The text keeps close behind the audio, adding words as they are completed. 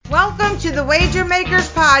to the Wager Makers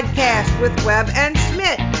Podcast with Webb and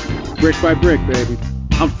Smitt. Brick by brick, baby.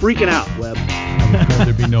 I'm freaking out, Webb. I was told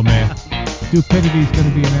there'd be no man. Stupidity's going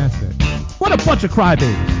to be an asset. What a bunch of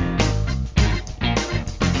crybabies.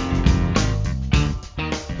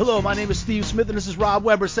 Hello, my name is Steve Smith, and this is Rob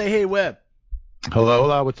Weber. Say hey, Webb.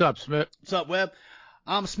 Hello. What's up, Smitt? What's up, Webb?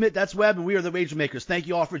 I'm Smitt, that's Webb, and we are the Wager Makers. Thank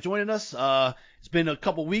you all for joining us. It's been a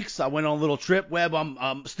couple weeks. I went on a little trip, Webb.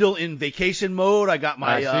 I'm still in vacation mode. I got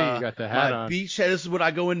my you got the hat on. beach head. This is what I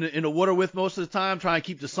go in the water with most of the time, trying to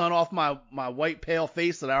keep the sun off my white pale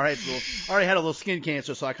face that I already had a little skin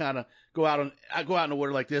cancer, so I kind of go out in the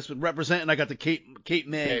water like this. But representing, I got the Cape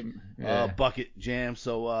May bucket jam.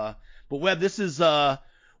 So, but Webb, this is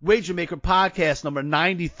Wager Maker Podcast number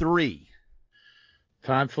 93.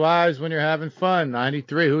 Time flies when you're having fun.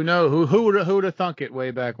 93. Who knows? Who would have thunk it way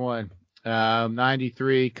back when?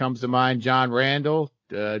 93 comes to mind. John Randall,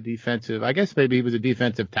 defensive. I guess maybe he was a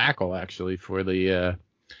defensive tackle actually for the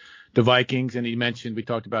Vikings. And we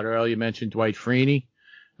talked about earlier. You mentioned Dwight Freeney.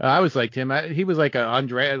 I always liked him. He was like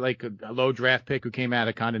a low draft pick who came out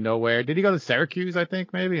of kind of nowhere. Did he go to Syracuse? I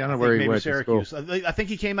think maybe. I don't know where he went. Syracuse. I think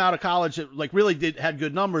he came out of college. Really had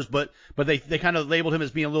good numbers, but they kind of labeled him as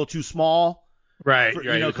being a little too small. Right,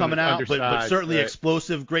 Coming out, but certainly right.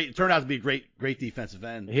 Explosive, great. Turned out to be a great defensive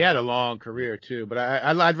end. He had a long career too, but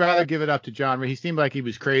I'd rather give it up to John. He seemed like he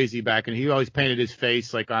was crazy back, and he always painted his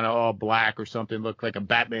face like on all black or something, looked like a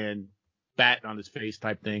Batman bat on his face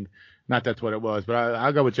type thing. Not that's what it was, but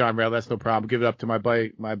I'll go with John Randall. That's no problem. Give it up to my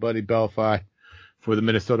buddy Belfi for the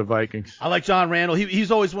Minnesota Vikings. I like John Randall. He's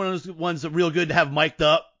always one of those ones that real good to have mic'd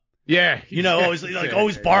up. Yeah,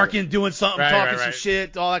 always barking, doing something, talking some right.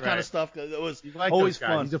 shit, all that kind of stuff. It was always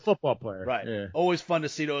fun. He's a football player, right? Yeah. Always fun to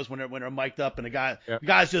see those when they're mic'd up, and the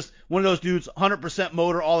guy's just one of those dudes, 100%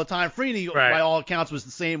 motor all the time. Freeney, by all accounts, was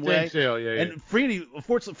the same way. And Freeney,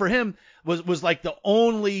 unfortunately for him, was like the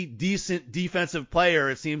only decent defensive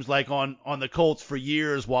player it seems like on the Colts for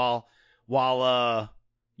years while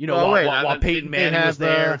Peyton Manning was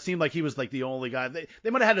there. It seemed like he was like the only guy. They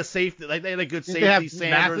might have had a safety. Like they had a good safety.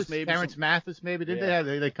 Sanders, maybe. Terrence Mathis, maybe. Didn't they have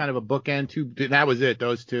they kind of a bookend too? That was it.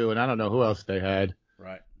 Those two, and I don't know who else they had.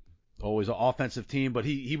 Right. Always an offensive team, but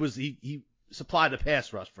he supplied the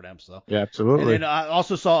pass rush for them. So yeah, absolutely. And then I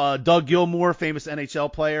also saw Doug Gilmour, famous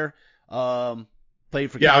NHL player. Played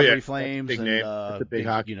for Calgary Flames. That's a big name. That's a big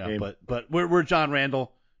hockey name. But we're John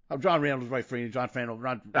Randall. John Randall's right for you. John Randall.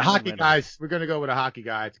 The hockey guys, we're going to go with a hockey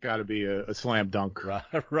guy. It's got to be a slam dunk.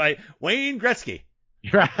 Right. Wayne Gretzky.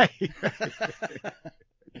 Right.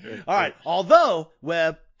 All right. Although,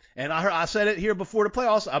 Webb, and I said it here before the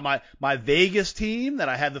playoffs, my Vegas team that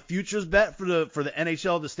I had the futures bet for the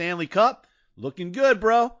NHL, the Stanley Cup, looking good,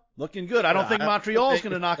 bro. Looking good. I don't think Montreal's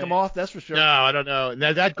going to knock him off. That's for sure. No, I don't know.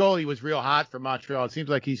 That goalie was real hot for Montreal. It seems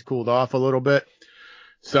like he's cooled off a little bit.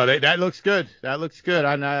 So that looks good. That looks good.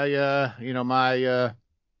 And my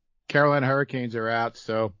Carolina Hurricanes are out,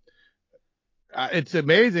 so it's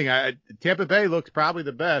amazing. Tampa Bay looks probably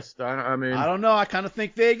the best. I don't know. I kind of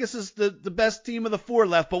think Vegas is the best team of the four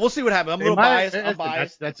left, but we'll see what happens. I'm a little biased. I'm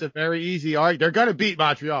biased. That's a very easy argument. They're going to beat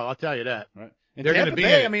Montreal. I'll tell you that. Right. And they're Tampa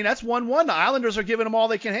Bay, that's 1-1. The Islanders are giving them all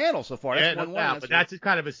they can handle so far. That's 1-1. But that's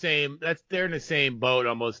kind of the same. They're in the same boat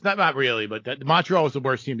almost. Not really, but Montreal was the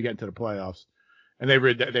worst team to get into the playoffs. And they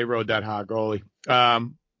rode that hot goalie,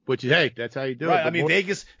 which is, hey, that's how you do it.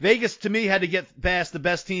 Right. Vegas to me had to get past the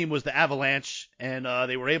best team was the Avalanche, and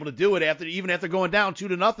they were able to do it after going down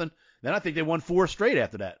 2-0. Then I think they won 4 straight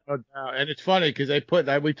after that. And it's funny because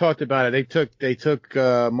we talked about it. They took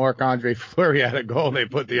Marc-Andre Fleury out of goal. And they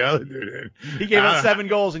put the other dude in. He gave up 7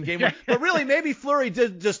 goals in game 1. But really, maybe Fleury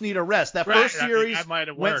did just need a rest. That first series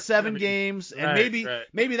went 7 games, and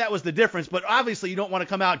maybe that was the difference. But obviously, you don't want to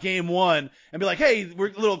come out game 1 and be like, hey, we're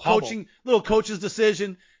little coach's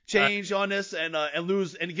decision change on this and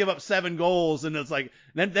lose and give up 7 goals, and it's like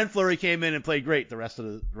then Fleury came in and played great the rest of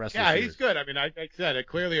the series. Yeah, he's good. Like I said,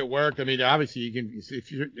 it worked. Obviously you can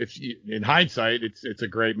if you in hindsight it's a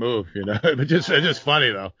great move, but it's just funny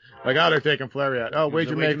though. Like they're taking Fleury out. Oh,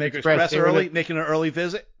 Wager Maker Express early, making an early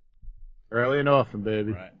visit. Early and often,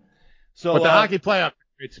 baby. Right. So but the hockey playoff,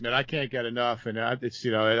 Smith, I can't get enough, and it's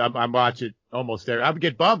I'm watching almost there. I would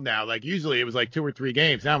get bummed now. Like usually it was like 2 or 3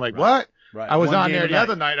 games. Now I'm like, what? Right. I was on there the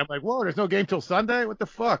other night. I'm like, whoa, there's no game till Sunday? What the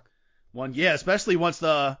fuck? Especially once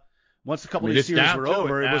a couple of these series were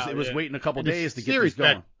over, it was waiting a couple days to get these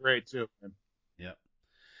going. Great too. Man. Yeah.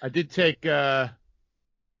 I did take who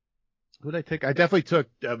did I take? I definitely took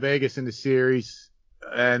Vegas in the series,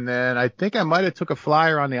 and then I think I might have took a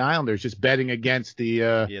flyer on the Islanders, just betting against the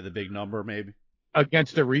the big number maybe.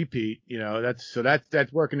 against a repeat.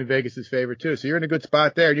 That's working in Vegas's favor too. So you're in a good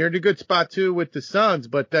spot there. You're in a good spot too with the Suns,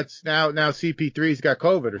 but that's now CP3's got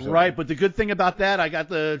COVID or something. Right, but the good thing about that, I got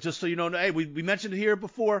just so you know, hey, we mentioned it here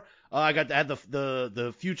before. I got to add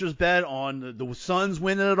the futures bet on the Suns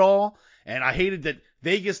winning it all, and I hated that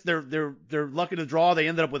Vegas they're lucky to draw. They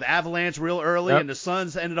ended up with Avalanche real early, and the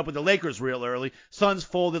Suns ended up with the Lakers real early. Suns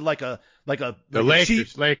folded like a cheap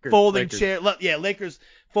folding chair. Yeah, Lakers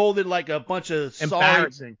folded like a bunch of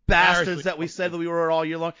sorry bastards that we said that we were all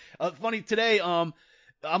year long. Funny today, I'm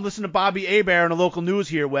listening to Bobby Hebert on the local news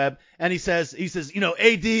here, Webb, and he says,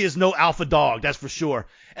 AD is no alpha dog, that's for sure.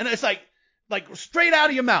 And it's like straight out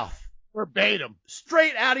of your mouth. Verbatim.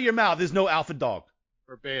 Straight out of your mouth. There's no alpha dog.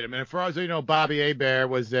 Verbatim. And for all you know, Bobby Hebert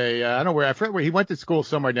was I forget where he went to school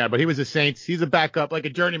somewhere now, but he was a Saints. He's a backup, like a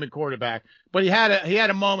journeyman quarterback. But he had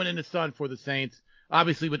a moment in the sun for the Saints.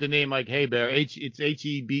 Obviously with the name like Hebert, it's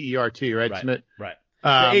Hebert, right? Smitt? Right.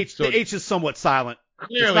 The H is somewhat silent.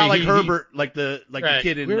 Clearly, it's not like Herbert, like the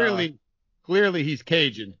kid in. Clearly he's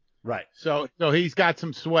Cajun. Right. So he's got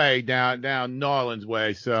some sway down Norland's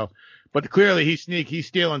way. But clearly he's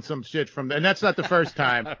stealing some shit from, and that's not the first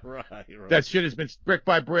time. Right. That shit has been brick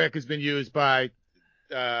by brick has been used by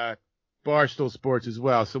Barstool Sports as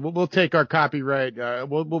well. So we'll take our copyright.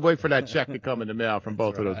 We'll wait for that check to come in the mail from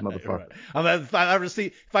both of those motherfuckers. Right. If I ever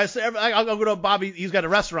see, I'll go to Bobby. He's got a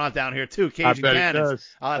restaurant down here too, Cajun Cannons.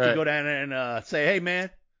 I'll have to go down there and say, hey man,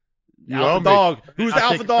 Alpha Dog. Who's the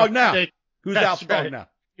Alpha Dog now? Who's the Alpha Dog now?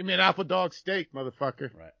 Give me an Alpha Dog steak,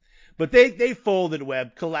 motherfucker. Right. But they folded,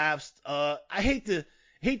 Webb, collapsed. I hate to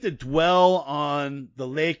dwell on the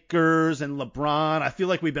Lakers and LeBron. I feel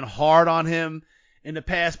like we've been hard on him in the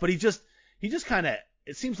past, but he just kind of,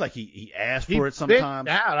 it seems like he asked for it sometimes.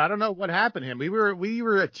 I don't know what happened to him. We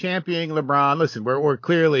were championing LeBron. Listen, we're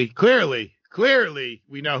clearly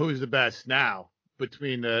we know who's the best now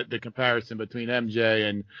between the comparison between MJ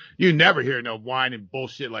and you never hear no whine and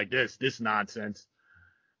bullshit like this nonsense.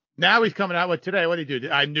 Now he's coming out with today. What did he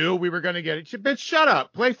do? I knew we were going to get it. Bitch, shut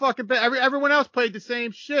up. Play fucking bad. Everyone else played the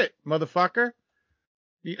same shit, motherfucker.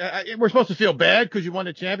 We're supposed to feel bad because you won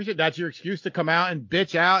the championship. That's your excuse to come out and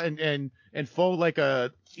bitch out and fold like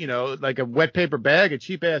a wet paper bag, a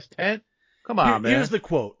cheap ass tent. Come on, man. Here's the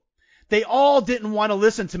quote. They all didn't want to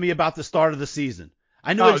listen to me about the start of the season.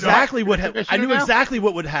 I knew exactly what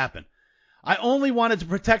would happen. I only wanted to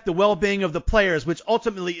protect the well-being of the players, which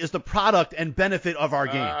ultimately is the product and benefit of our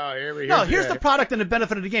game. Here's the product and the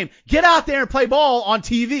benefit of the game. Get out there and play ball on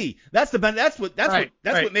TV. That's what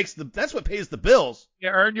pays the bills. Yeah,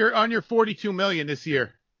 earn your $42 million this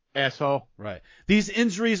year, asshole. Right. These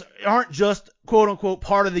injuries aren't just quote unquote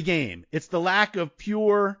part of the game. It's the lack of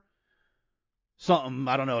pure something,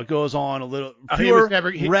 I don't know, it goes on a little pure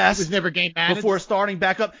rest he was never game managed before starting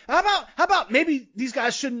back up. How about maybe these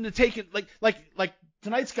guys shouldn't have taken like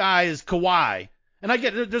tonight's guy is Kawhi. And I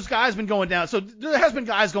get there's guys been going down. So there has been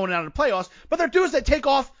guys going down in the playoffs, but they're dudes that take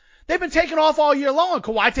off. They've been taking off all year long.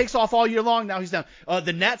 Kawhi takes off all year long. Now he's down.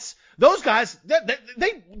 The Nets, those guys,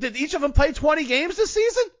 they did each of them play 20 games this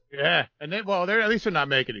season? Yeah, and they're at least they're not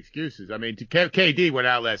making excuses. I mean, KD went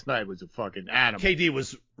out last night was a fucking animal. KD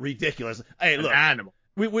was ridiculous. Hey, look, an animal.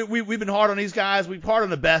 We've been hard on these guys. We're hard on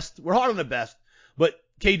the best. We're hard on the best. But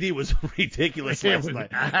KD was ridiculous last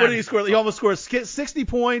night. What did he score? He almost scored 60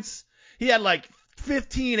 points. He had like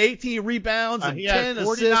 15, 18 rebounds and 10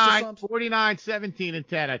 assists or something. 49, 17, and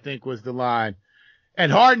 10, I think was the line.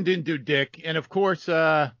 And Harden didn't do dick. And of course,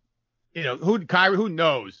 Kyrie, who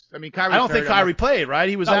knows? I mean, Kyrie. I don't think Kyrie played, right?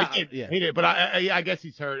 He was out. He did, but I guess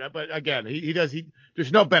he's hurt. But again,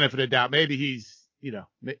 there's no benefit of doubt. Maybe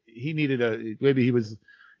maybe his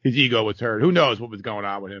ego was hurt. Who knows what was going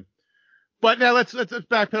on with him? But now let's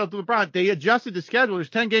backpedal to LeBron. They adjusted the schedule. There's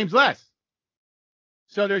 10 games less.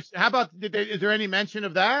 So is there any mention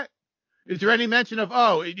of that? Is there any mention of,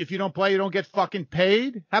 if you don't play, you don't get fucking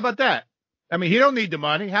paid? How about that? I mean, he don't need the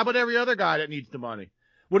money. How about every other guy that needs the money?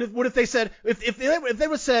 What if they said, if they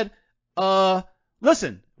would said,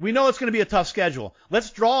 listen, we know it's going to be a tough schedule. Let's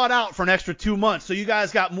draw it out for an extra 2 months so you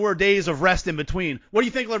guys got more days of rest in between. What do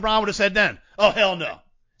you think LeBron would have said then? Oh, hell no.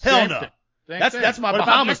 Hell no. That's my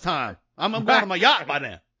Bahamas time. I'm going on my yacht by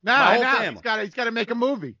then. No, he's got to make a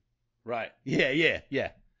movie. Right. Yeah.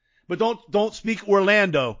 But don't speak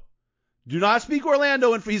Orlando. Do not speak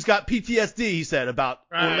Orlando, and he's got PTSD, he said, about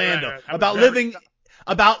Orlando. Right.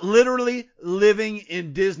 About literally living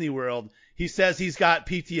in Disney World. He says he's got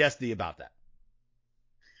PTSD about that.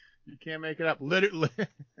 You can't make it up. Literally.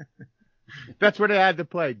 That's where they had to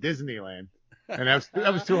play, Disneyland. And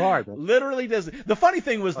that was too hard. Literally Disney. The funny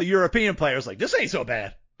thing was the European players like, this ain't so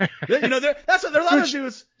bad. You know, that's what there's other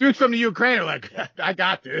dudes. Dudes from the Ukraine are like, I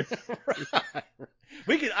got this.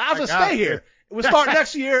 Right. I'll just stay here. We'll start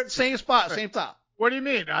next year, same spot, same top. What do you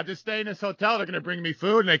mean? I'll just stay in this hotel. They're going to bring me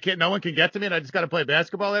food, and no one can get to me, and I just got to play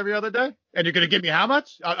basketball every other day? And you're going to give me how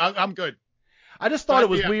much? I'm good. I just thought it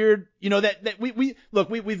was weird, you know, that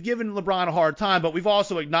we've given LeBron a hard time, but we've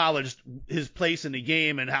also acknowledged his place in the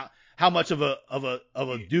game and how much of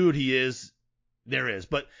a dude he is. There is,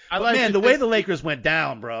 but man, the way the Lakers went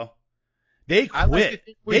down, bro, they quit.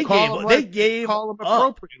 They gave up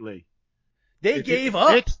appropriately. They gave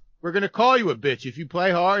up. We're going to call you a bitch. If you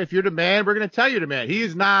play hard, if you're the man, we're going to tell you the man. He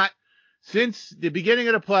is not, since the beginning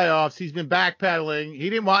of the playoffs, he's been backpedaling. He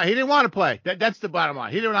didn't want to play. That's the bottom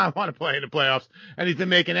line. He did not want to play in the playoffs, and he's been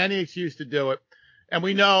making any excuse to do it. And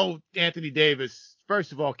we know Anthony Davis,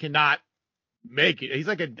 first of all, cannot make it. He's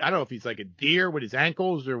like I don't know if he's like a deer with his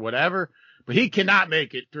ankles or whatever, but he cannot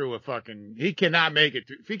make it through he cannot make it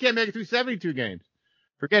through. If he can't make it through 72 games,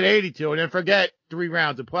 forget 82, and then forget 3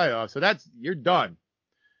 rounds of playoffs. So you're done.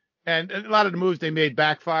 And a lot of the moves they made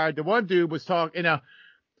backfired. The one dude was talking,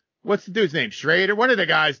 what's the dude's name? Schrader? One of the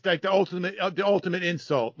guys, like the ultimate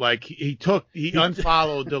insult. Like he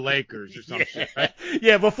unfollowed the Lakers or some shit. Right?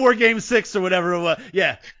 Yeah, before Game 6 or whatever it was.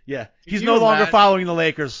 Yeah. He's no longer following the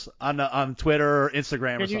Lakers on Twitter or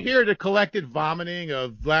Instagram or something. Can you hear the collective vomiting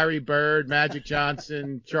of Larry Bird, Magic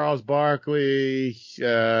Johnson, Charles Barkley?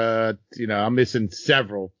 I'm missing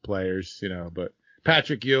several players, but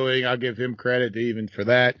Patrick Ewing, I'll give him credit even for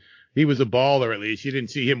that. He was a baller at least. You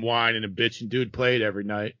didn't see him whining and bitching. Dude played every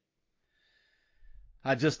night.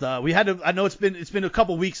 I know it's been a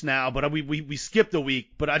couple weeks now, but we skipped a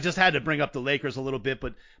week, but I just had to bring up the Lakers a little bit,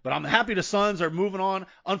 but I'm happy the Suns are moving on.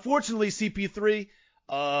 Unfortunately, CP3,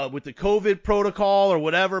 with the COVID protocol or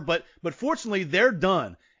whatever, but fortunately they're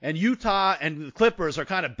done. And Utah and the Clippers are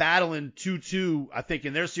kind of battling 2-2, I think,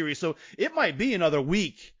 in their series. So it might be another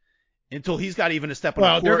week until he's got even a step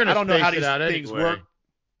on the court. I don't know how these things work.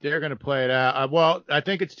 They're going to play it out. Well, I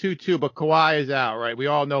think it's 2-2, but Kawhi is out, right? We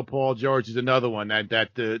all know Paul George is another one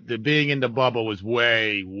that the being in the bubble was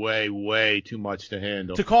way, way, way too much to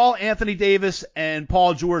handle. To call Anthony Davis and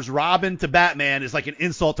Paul George Robin to Batman is like an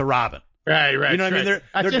insult to Robin. Right. You know what I mean?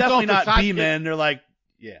 They're definitely not B-men. They're like,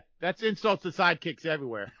 yeah. That's insults to sidekicks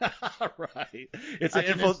everywhere. Right. It's an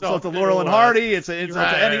insult to Laurel and Hardy. It's an insult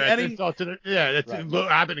to any. Insult to that's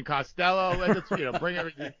Abbott and Costello. Bring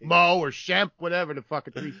everything. Mo or Shemp, whatever the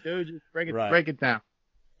fucking Three Stooges. Break it down.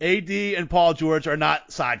 AD and Paul George are not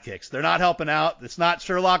sidekicks. They're not helping out. It's not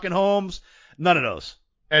Sherlock and Holmes. None of those.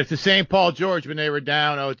 And it's the same Paul George when they were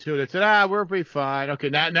down 0-2. They said, we'll be fine. Okay,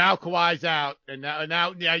 now Kawhi's out, and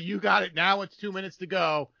now you got it. Now it's 2 minutes to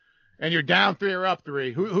go. And you're down 3 or up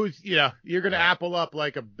 3. You're going to apple up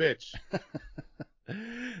like a bitch.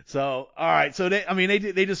 So, all right. So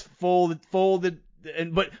they just folded.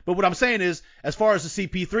 But what I'm saying is, as far as the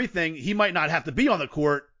CP3 thing, he might not have to be on the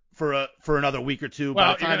court for another week or two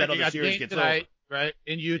by the time that other series gets over. Right.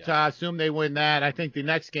 In Utah, assume they win that. I think the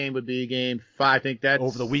next game would be game 5. I think that's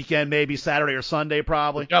over the weekend, maybe Saturday or Sunday,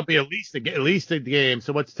 probably. That'll be at least a game.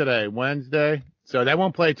 So what's today? Wednesday. So they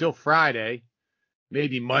won't play till Friday.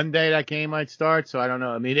 Maybe Monday that game might start. So I don't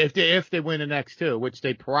know. I mean, if they win the next 2, which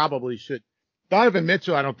they probably should. Donovan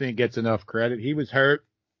Mitchell, I don't think gets enough credit. He was hurt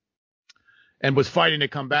and was fighting to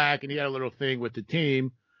come back, and he had a little thing with the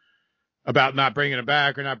team about not bringing him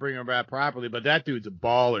back or not bringing him back properly. But that dude's a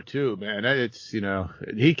baller too, man. It's he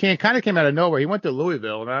kind of came out of nowhere. He went to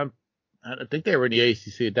Louisville, and I think they were in the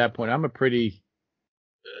ACC at that point. I'm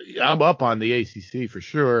up on the ACC for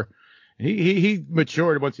sure. He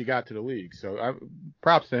matured once he got to the league, so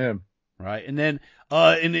props to him. Right, and then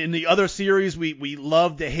in the other series, we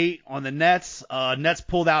love to hate on the Nets. Nets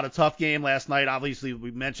pulled out a tough game last night. Obviously,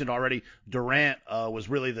 we mentioned already Durant was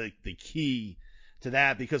really the key to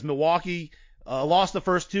that because Milwaukee lost the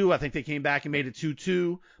first 2. I think they came back and made it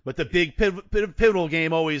 2-2. But the big pivotal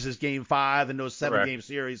game always is Game 5 in those 7-game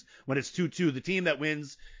series when it's 2-2. The team that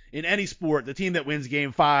wins in any sport, the team that wins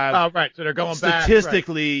Game 5, oh right, so they're going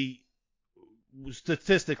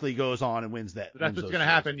statistically goes on and wins that. That's what's going to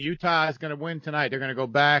happen. Utah is going to win tonight. They're going to go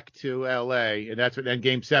back to LA, and then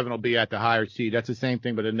Game 7 will be at the higher seed. That's the same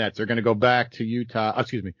thing with the Nets. They're going to go back to Utah.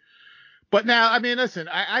 Excuse me. But now, I mean, listen,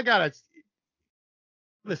 I gotta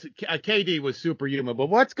listen. KD was superhuman, but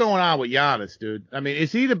what's going on with Giannis, dude? I mean,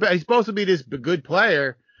 he's supposed to be this good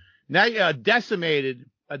player? Now you decimated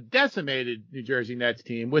New Jersey Nets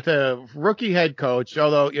team with a rookie head coach,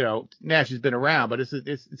 although, Nash has been around, but it's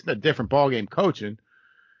a different ballgame coaching.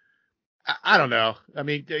 I don't know. I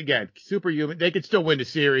mean, again, superhuman. They could still win the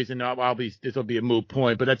series, and this will be a moot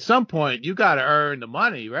point. But at some point, you got to earn the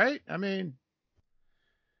money, right? I mean,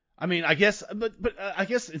 I mean, I guess, but I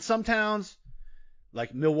guess in some towns,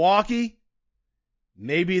 like Milwaukee,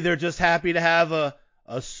 maybe they're just happy to have a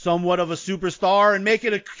somewhat of a superstar and make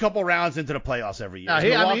it a couple rounds into the playoffs every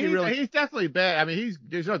year. He's definitely bad. I mean,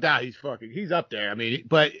 there's no doubt he's up there. I mean,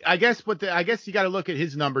 but I guess you got to look at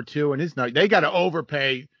his number 2 and his number. They got to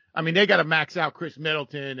overpay. I mean, they got to max out Chris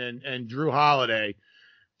Middleton and Drew Holiday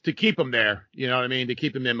to keep him there. You know what I mean? To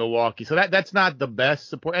keep him in Milwaukee. So that's not the best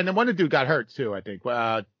support. And then one dude got hurt too, I think.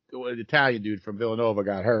 The Italian dude from Villanova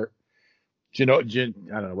got hurt. I don't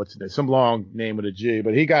know what's his name, some long name with a G,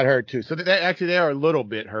 but he got hurt too. So they are a little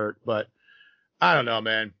bit hurt, but I don't know,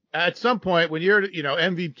 man. At some point when you're,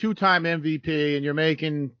 two-time MVP and you're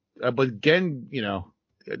making, but again,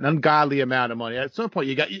 an ungodly amount of money, at some point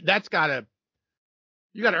you got to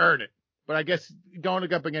earn it. But I guess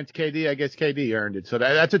going up against KD, I guess KD earned it. So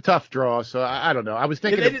that's a tough draw. So I don't know. I was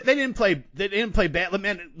thinking they didn't play bad.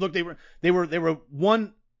 Man, look, they were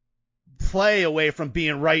one play away from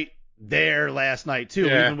being right there last night too,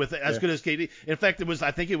 even with as good as KD. In fact,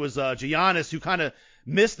 I think it was Giannis who kind of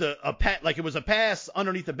missed a pass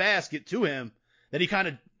underneath the basket to him that he kind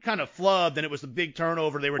of flubbed, and it was a big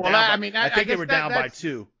turnover. They were down. I think they were down by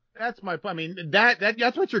 2. That's my point. I mean,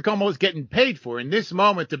 that's what you're almost getting paid for in this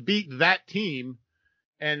moment, to beat that team.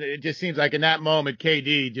 And it just seems like in that moment,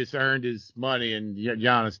 KD just earned his money and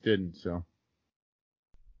Giannis didn't. So.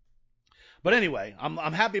 But anyway, I'm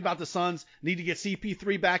happy about the Suns. Need to get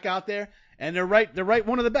CP3 back out there, and they're right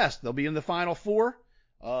one of the best. They'll be in the Final Four.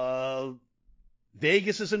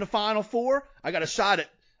 Vegas is in the Final Four. I got a shot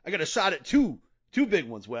at two big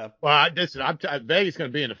ones, Webb. Well, listen, Vegas is going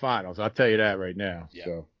to be in the finals. I'll tell you that right now. Yeah.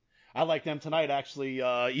 So I like them tonight, actually.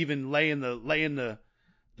 Even laying the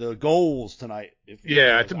goals tonight.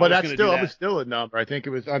 But that was still a number. I think it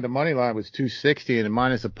was on the money line was 260, and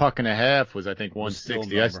minus a puck and a half was, I think,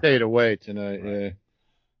 160. I stayed away tonight. Right. Yeah.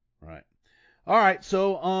 Right. All right.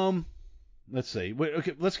 So let's see.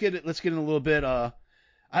 Okay, let's get in a little bit. I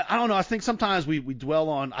don't know. I think sometimes we dwell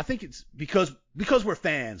on. I think it's because we're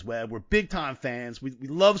fans. We're big time fans. We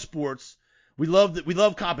love sports. We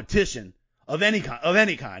love competition of any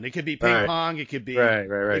kind. It could be ping pong. It could be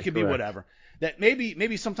It could be whatever. That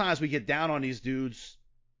maybe sometimes we get down on these dudes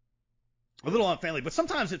a little unfairly, but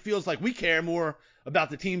sometimes it feels like we care more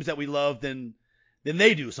about the teams that we love than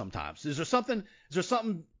they do sometimes. Is there something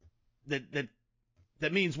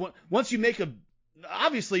that means once you make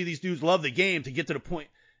obviously these dudes love the game to get to the point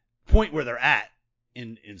where they're at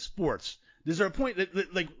in sports. Is there a point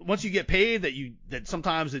that like once you get paid that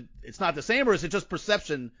sometimes it's not the same, or is it just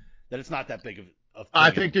perception that it's not that big of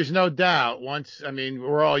I think there's no doubt.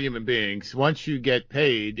 We're all human beings. Once you get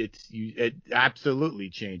paid, it absolutely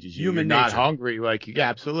changes you. You're not hungry.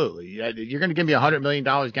 Absolutely. You're going to give me $100 million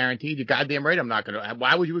guaranteed. You're goddamn right. I'm not going to.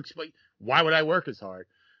 Why would you explain? Why would I work as hard?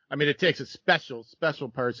 I mean, it takes a special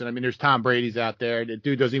person. I mean, there's Tom Brady's out there. The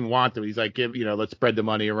dude doesn't even want to. He's like, let's spread the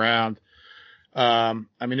money around. I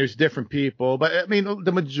mean, there's different people, but I mean,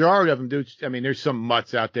 the majority of them do. I mean, there's some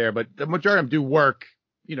mutts out there, but the majority of them do work.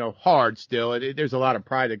 Hard still. There's a lot of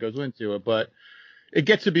pride that goes into it, but it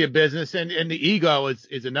gets to be a business, and the ego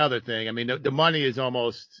is another thing. I mean, the money is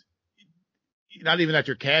almost not even that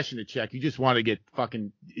you're cashing the check. You just want to get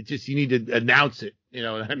you need to announce it. You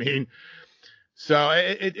know what I mean? So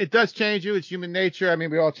it does change you. It's human nature. I mean,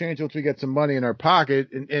 we all change once we get some money in our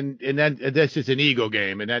pocket, and then that's just an ego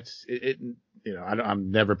game, and that's it. I've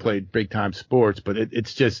never played big time sports, but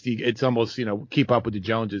it's almost keep up with the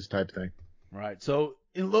Joneses type thing. Right. So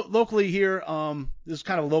locally here, this is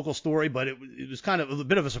kind of a local story, but it was kind of a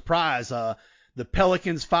bit of a surprise. The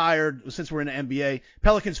Pelicans fired, since we're in the NBA,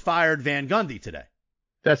 Pelicans fired Van Gundy today.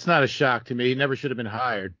 That's not a shock to me. He never should have been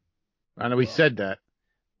hired. I know he said that.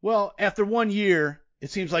 Well, after 1 year, it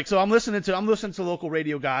seems like, so I'm listening to local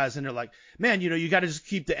radio guys, and they're like, man, you got to just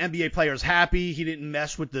keep the NBA players happy. He didn't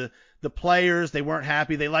mess with the players. They weren't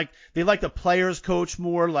happy. They like the players coach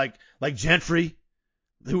more, like Gentry,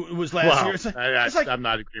 who was last year. It's like, I'm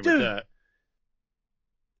not agreeing with that.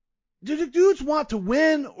 Do the dudes want to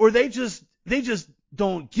win, or they just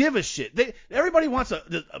don't give a shit? Everybody wants a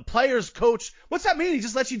players coach. What's that mean? He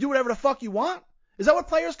just lets you do whatever the fuck you want? Is that what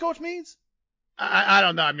players coach means? I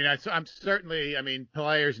don't know. I mean, I'm certainly. I mean,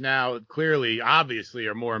 players now clearly, obviously,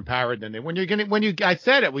 are more empowered than they. I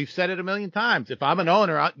said it. We've said it a million times. If I'm an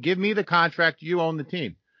owner, give me the contract. You own the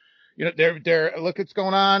team. They're look what's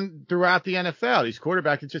going on throughout the NFL. These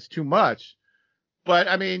quarterbacks, it's just too much. But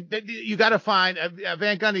I mean, you got to find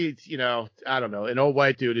Van Gundy. I don't know, an old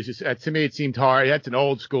white dude is just to me. It seemed hard. That's an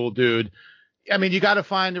old school dude. I mean, you got to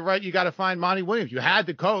find You got to find Monty Williams. You had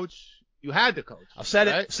the coach. I've said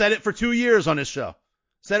it for 2 years on this show.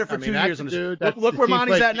 Said it for 2 years. Look where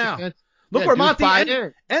Monty's at now. Look where Monty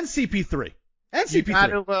and CP3. And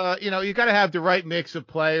CP3. You got to have the right mix of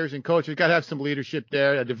players and coaches. You got to have some leadership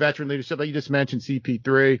there, the veteran leadership. Like you just mentioned,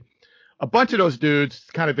 CP3. A bunch of those dudes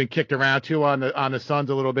kind of been kicked around too on the Suns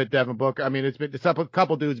a little bit. Devin Booker. I mean, a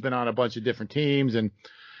couple dudes been on a bunch of different teams and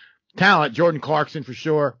talent. Jordan Clarkson for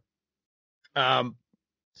sure.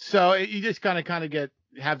 So you just kind of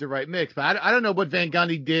have the right mix. But I don't know what Van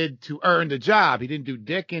Gundy did to earn the job. He didn't do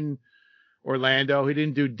dick in Orlando. He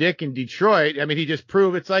didn't do dick in Detroit. I mean, he just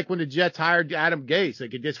proved it's like when the Jets hired Adam Gase.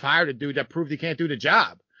 Like, he just hired a dude that proved he can't do the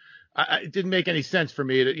job. It didn't make any sense for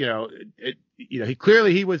me to,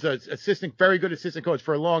 he was a very good assistant coach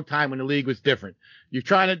for a long time when the league was different. You're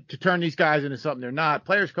trying to turn these guys into something they're not,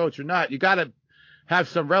 players coach or not. You got to have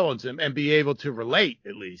some relevance and be able to relate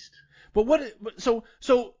at least. But so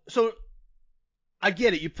I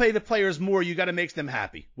get it. You pay the players more. You got to make them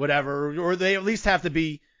happy, whatever, or they at least have to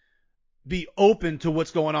be open to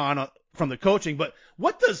what's going on from the coaching. But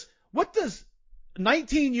what does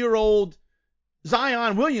 19-year-old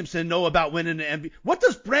Zion Williamson know about winning the NBA? What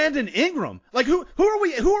does Brandon Ingram, like, who are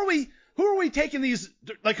we taking these,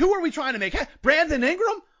 like, who are we trying to make? Brandon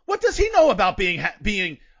Ingram? What does he know about being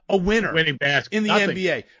a winner, winning basketball in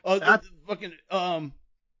the NBA? Fucking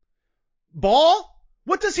Ball?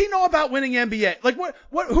 What does he know about winning NBA? Like,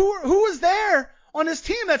 who is there on his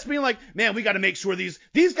team that's being like, man, we got to make sure these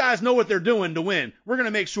guys know what they're doing to win. We're going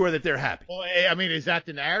to make sure that they're happy. Well, I mean, is that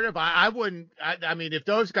the narrative? I wouldn't. I mean, if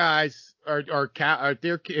those guys are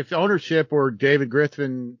if ownership or David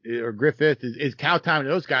Griffin or Griffith is cow-timing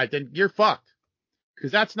those guys, then you're fucked.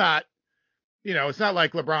 Because that's not, it's not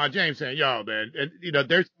like LeBron James saying, yo, man, and,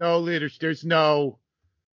 there's no leaders, there's no,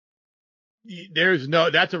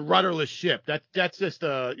 that's a rudderless ship. That's just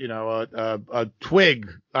a twig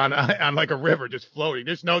on like a river just floating.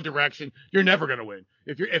 There's no direction. You're never going to win.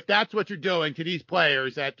 If that's what you're doing to these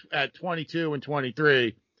players at 22 and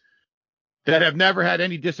 23 that have never had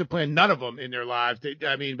any discipline, none of them in their lives.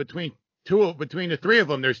 Between the three of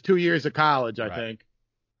them, there's 2 years of college, I think.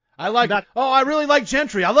 I really like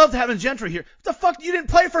Gentry. I loved having Gentry here. What the fuck? You didn't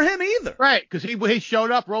play for him either. Right, because he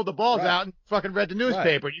showed up, rolled the balls out, and fucking read the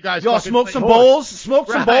newspaper. Right. You guys all smoked some bowls,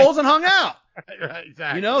 and hung out. Right,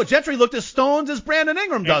 exactly. Gentry looked as stoned as Brandon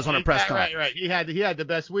Ingram does on a press conference. Right. He had the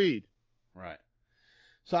best weed. Right.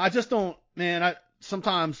 So I just don't, man.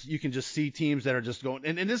 Sometimes you can just see teams that are just going,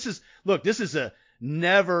 and this is a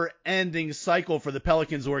never-ending cycle for the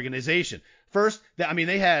Pelicans organization. First,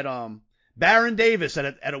 they had Baron Davis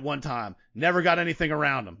at one time, never got anything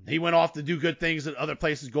around him. He went off to do good things at other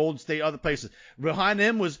places, Golden State, other places. Behind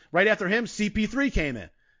him right after him, CP3 came in.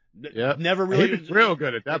 Yeah. Never really. He was real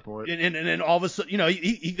good at that point. And then all of a sudden,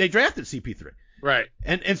 they drafted CP3. Right.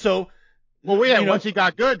 And so. Well, once he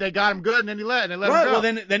got good, they got him good, and then they let him go. Well,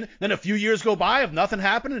 then a few years go by of nothing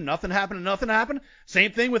happened, and nothing happened, and nothing happened.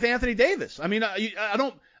 Same thing with Anthony Davis. I mean, I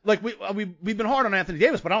don't. Like, we've been hard on Anthony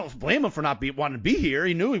Davis, but I don't blame him for not wanting to be here.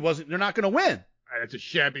 He knew they're not going to win. That's a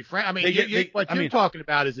shabby friend. I mean, what you're talking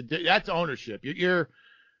about that's ownership.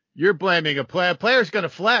 You're blaming a player. A player's going to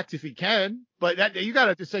flex if he can, but you got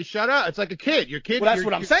to just say, shut up. It's like a kid. Your kid. Well, that's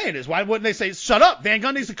what I'm saying is, why wouldn't they say, shut up? Van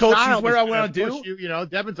Gundy's the coach. He's where I want to do.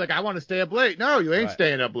 Devin's like, I want to stay up late. No, you ain't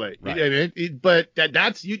staying up late. Right. But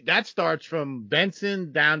that starts from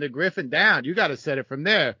Benson down to Griffin down. You got to set it from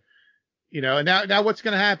there. And now what's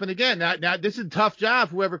going to happen again? Now this is a tough job,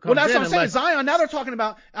 whoever comes in. Well, that's what I'm saying. Zion, now they're talking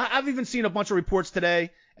about, I've even seen a bunch of reports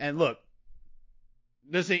today, and look,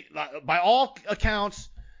 by all accounts,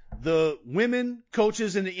 the women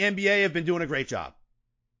coaches in the NBA have been doing a great job.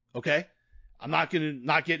 Okay? We're not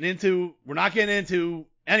getting into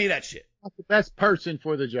any of that shit. Not the best person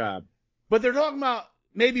for the job. But they're talking about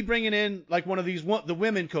maybe bringing in like one of the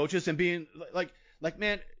women coaches and being like,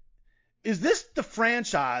 man, is this the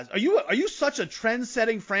franchise? Are you such a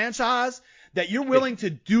trend-setting franchise that you're willing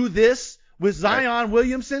to do this with Zion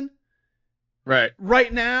Williamson?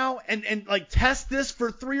 Right now and like test this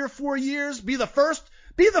for 3 or 4 years? Be the first.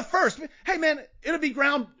 Hey man, it'll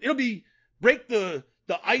be break the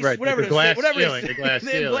ice, whatever the glass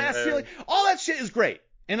ceiling. All that shit is great.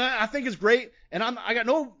 And I think it's great. And I got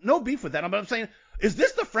no beef with that. But I'm saying, is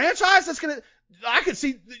this the franchise that's I could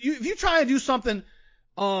see if you try and do something,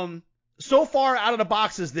 so far out of the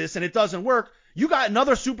box as this, and it doesn't work, you got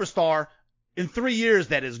another superstar in 3 years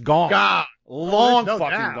that is gone. Gone.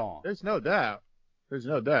 Gone. There's no doubt.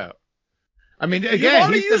 I mean,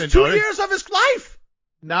 again, he's used 2 years of his life.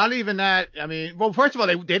 Not even that. I mean, well, first of all,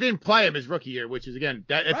 they didn't play him his rookie year, which is, again,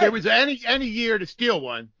 if there was any year to steal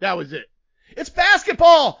one, that was it. It's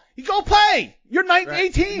basketball. You go play. You're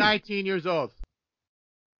 18. 19 years old.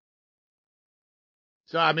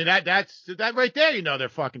 So, I mean, that's right there, they're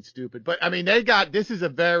fucking stupid. But, I mean, this is a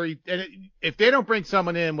very, if they don't bring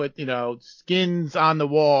someone in with, skins on the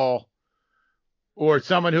wall, or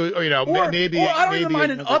someone who, maybe. Or I don't maybe even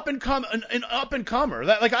mind an up and comer.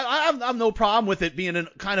 That, like, I have no problem with it being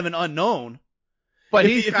kind of an unknown. But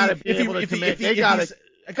he's got to be able to commit. They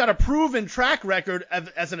got a proven track record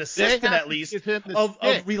as an assistant, at least, of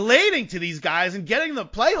relating to these guys and getting them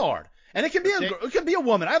to play hard. And it can be a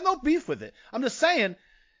woman. I have no beef with it. I'm just saying,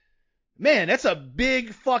 man, that's a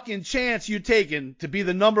big fucking chance you're taking to be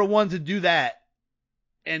the number one to do that.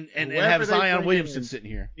 And have Zion Williamson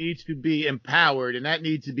sitting here. Needs to be empowered, and that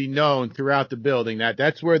needs to be known throughout the building.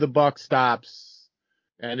 That's where the buck stops,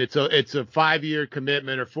 and it's a 5-year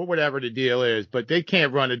commitment or for whatever the deal is. But they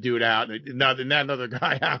can't run a dude out and another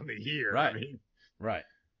guy out in a year. Right. I mean. Right.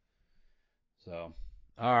 So,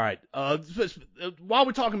 all right. While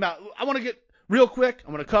we're talking about, I want to get real quick.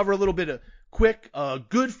 I'm going to cover a little bit of quick,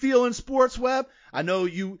 good feeling sports, Webb. I know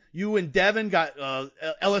you and Devin got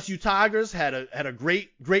LSU Tigers had a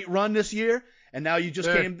great run this year, and now you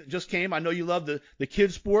just came. I know you love the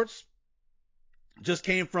kids sports. Just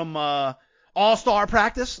came from All-Star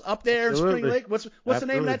practice up there in Spring Lake. What's the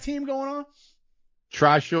name of that team going on?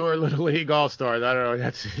 Tri-Shore Little League All-Stars. I don't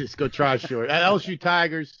know. Let's go Tri-Shore. LSU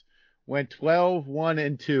Tigers went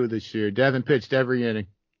 12-1-2 this year. Devin pitched every inning.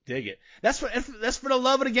 Dig it. That's for the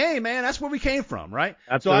love of the game, man. That's where we came from, right?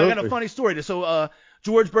 Absolutely. So I got a funny story. So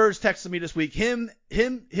George Burns texted me this week.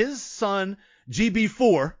 His son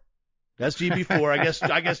GB4. That's GB4.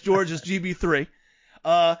 I guess George is GB3.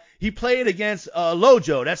 He played against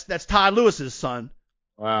Lojo. That's Todd Lewis's son.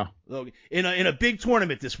 Wow. In a big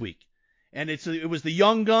tournament this week, and it was the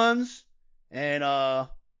Young Guns and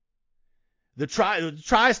the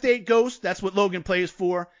Tri-State Ghost. That's what Logan plays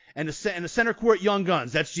for. And the center court Young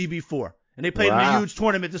Guns, that's GB4. And they played in a huge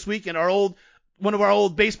tournament this week, and one of our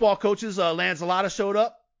old baseball coaches, Lance Alata, showed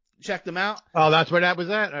up, checked them out. Oh, that's where that was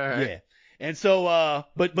at? All right. Yeah. And so,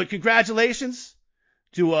 but congratulations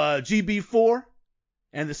to GB4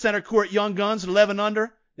 and the center court Young Guns at 11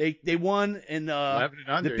 under. They won in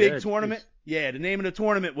the big tournament. Geez. Yeah, the name of the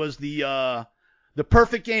tournament was the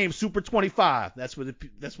Perfect Game Super 25. That's what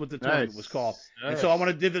the tournament was called. Nice. And so I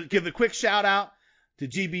want to give a quick shout out to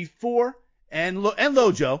GB4 and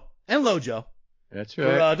Lojo. That's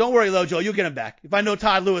right. Don't worry, Lojo, you'll get him back. If I know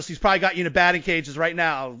Todd Lewis, he's probably got you in the batting cages right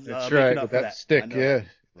now. That's right. With that stick, the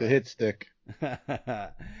hit stick. All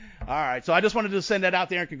right. So I just wanted to send that out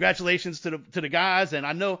there, and congratulations to the guys. And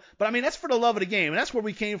I know, but I mean, that's for the love of the game, and that's where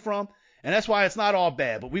we came from, and that's why it's not all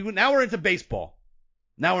bad. But now we're into baseball.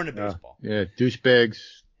 Yeah, douchebags.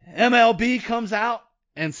 MLB comes out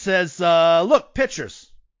and says, look, pitchers,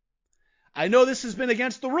 I know this has been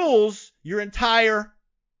against the rules your entire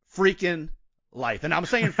freaking life. And I'm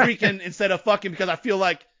saying freaking instead of fucking because I feel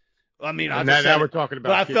like, I mean, now we're talking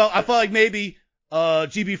about. But I felt like maybe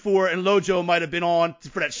GB4 and Lojo might have been on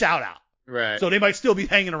for that shout out. Right. So they might still be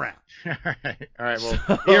hanging around. All right.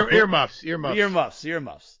 Well, earmuffs.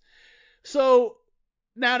 So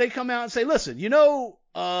now they come out and say, listen, your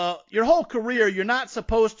whole career, you're not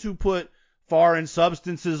supposed to put foreign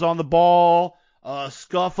substances on the ball,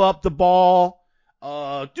 scuff up the ball,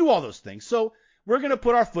 do all those things. So we're going to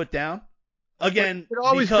put our foot down. Again, you could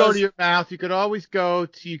always go to your mouth. You could always go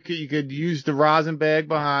to, you could use the rosin bag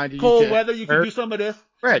behind you. Cold weather, you can do some of this.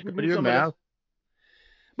 Right, put your mouth.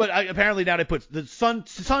 But apparently now they put the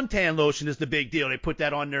suntan lotion is the big deal. They put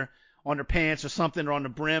that on their pants or something or on the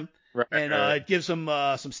brim, right, and it gives them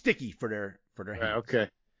some sticky for their hands. Right, okay.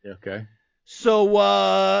 Okay.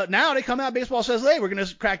 So now they come out. Baseball says, "Hey, we're going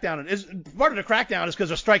to crack down." Part of the crackdown is because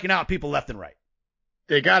they're striking out people left and right.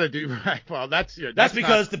 They got to do right. Well, that's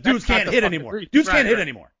because the dudes can't hit anymore. Dudes can't hit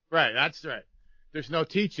anymore. Right. That's right. There's no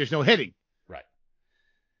There's no hitting. Right.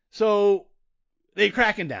 So they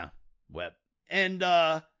cracking down, Webb, and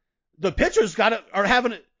the pitchers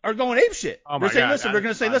are going ape shit. Oh my They're saying, God, listen, we're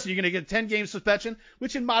going to say, listen, you're going to get 10-game suspension,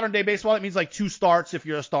 which in modern day baseball it means like 2 starts if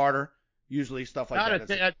you're a starter. Usually stuff like that.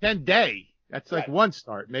 Not a 10-day. That's like right. 1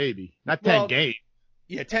 start, maybe. Not 10 games.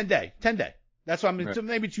 Yeah, 10-day. That's what I mean. Right. So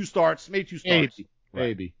maybe 2 starts, maybe 2 starts.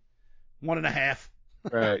 Maybe. 1.5.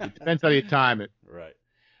 Right. It depends how you time it. Right.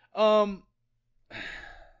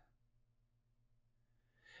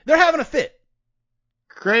 They're having a fit.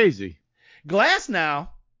 Crazy. Glass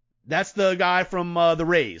now, that's the guy from the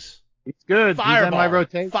Rays. He's good. He's on my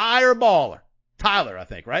rotation. Fireballer. Tyler, I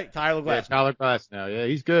think, right? Tyler Glass. Yeah, Tyler Glass now. Yeah,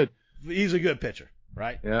 he's good. He's a good pitcher,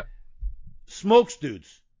 right? Yeah. Smokes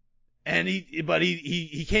dudes. And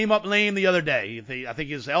he came up lame the other day. I think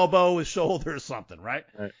his elbow, his shoulder, or something, right?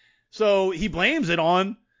 Right. So he blames it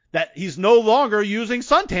on that he's no longer using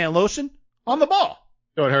suntan lotion on the ball.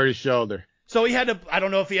 So it hurt his shoulder. So he had to, I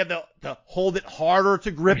don't know if he had to hold it harder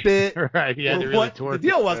to grip it. Right. He had to really what torque the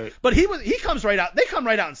deal was. Right. But he comes right out. They come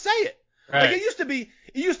right out and say it. Right. Like it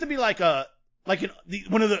used to be like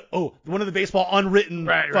one of the baseball unwritten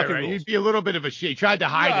fucking rules. He'd be a little bit of a shit. He tried to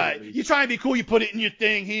hide it. You try and be cool. You put it in your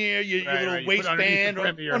thing here, your little waistband or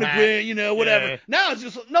on the grid, whatever. Yeah. Now it's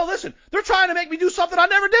just, no, listen, they're trying to make me do something I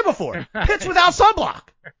never did before. Pitch without sunblock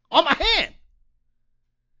on my hand.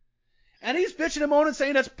 And he's bitching and moaning,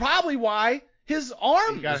 saying that's probably why his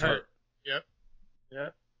arm got hurt.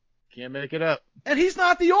 Yep. Can't make it up. And he's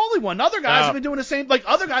not the only one. Other guys have been doing the same. Like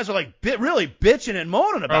other guys are like really bitching and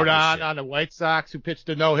moaning about this shit. On the White Sox, who pitched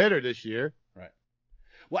a no-hitter this year. Right.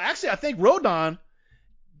 Well, actually, I think Rodon,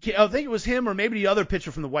 I think it was him or maybe the other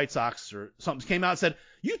pitcher from the White Sox or something, came out and said,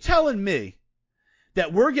 "You telling me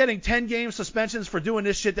that we're getting 10-game suspensions for doing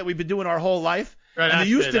this shit that we've been doing our whole life?" Right, and the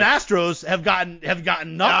Houston Astros have gotten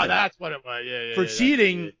nothing. No, that's what it was. Yeah, for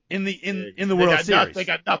cheating in the World Series. They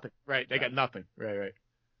got nothing. Right. They got nothing. Right.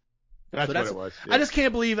 That's what it was. Yeah. I just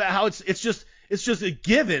can't believe how it's just a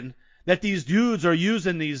given that these dudes are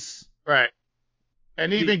using these. Right.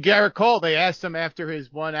 And even Garrett Cole, they asked him after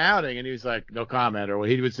his one outing, and he was like, no comment, or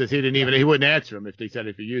he wouldn't answer him if they said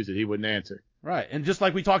if you use it, he wouldn't answer. Right. And just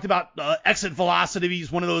like we talked about, exit velocity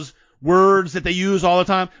is one of those words that they use all the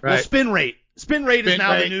time. Right. Well, spin rate. Spin rate is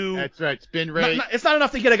now the new. That's right. Spin rate. It's not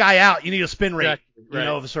enough to get a guy out. You need a spin rate, right.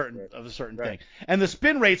 Of a certain thing. And the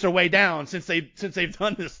spin rates are way down since they've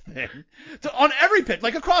done this thing on every pitch,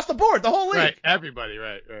 like across the board, the whole league. Right. Everybody.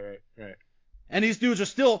 Right. And these dudes are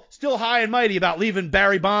still high and mighty about leaving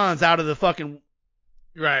Barry Bonds out of the fucking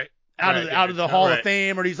out of the Hall of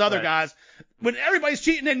Fame or these other guys. When everybody's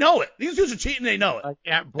cheating, they know it. These dudes are cheating, they know it.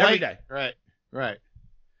 Every day. Right.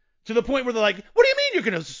 To the point where they're like, what do you mean you're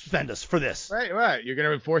going to suspend us for this? Right. You're going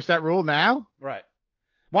to enforce that rule now? Right.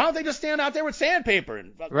 Why don't they just stand out there with sandpaper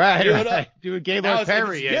and do a Gaylord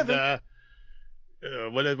Perry and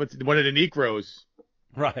what are the Necros?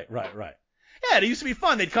 Right. Yeah, it used to be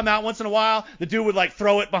fun. They'd come out once in a while. The dude would like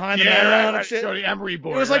throw it behind the man and shit. Show the emery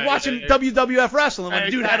board. It was like watching WWF wrestling when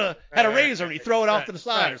the dude had a razor and he'd throw it off to the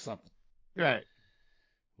side or something. Right.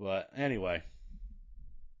 But anyway,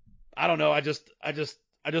 I don't know. I just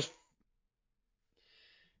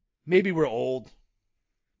maybe we're old.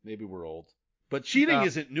 But cheating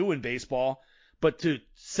isn't new in baseball. But to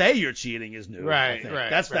say you're cheating is new. Right.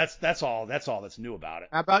 That's all that's new about it.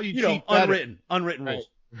 How about you cheat better? Unwritten rules.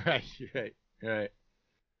 Right.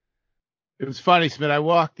 It was funny, Smitt. I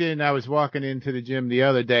was walking into the gym the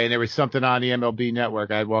other day, and there was something on the MLB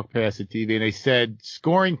network. I walked past the TV, and they said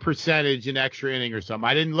scoring percentage in extra inning or something.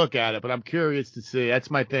 I didn't look at it, but I'm curious to see. That's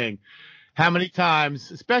my thing. How many times,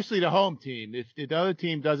 especially the home team, if the other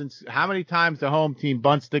team doesn't, how many times the home team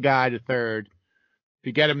bunts the guy to third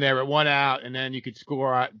to get him there at 1 out, and then you could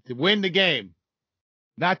score to win the game.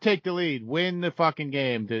 Not take the lead, win the fucking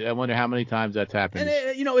game. I wonder how many times that's happened.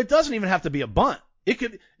 And it doesn't even have to be a bunt.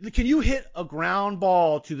 Can you hit a ground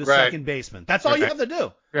ball to the second baseman? That's all you have to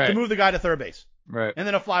do to move the guy to third base. Right. And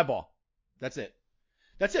then a fly ball. That's it.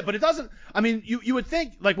 But it doesn't. I mean, you would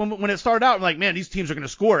think like when it started out, like, man, these teams are going to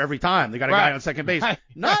score every time. They got a guy on second base.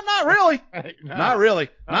 Not really. No. Not really.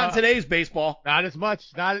 Not in today's baseball. Not as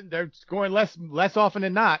much. They're scoring less often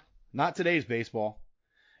than not. Not today's baseball.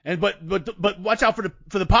 And but watch out for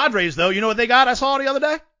the Padres though. You know what they got? I saw the other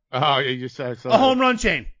day. Oh, you just said a home run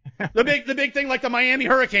chain. The big thing like the Miami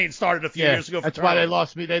Hurricanes started a few years ago. That's why they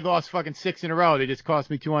lost me. They lost fucking 6 in a row. They just cost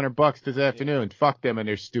me $200 this afternoon. Fuck them and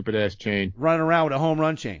their stupid ass chain. Running around with a home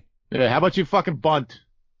run chain. Yeah. How about you fucking bunt?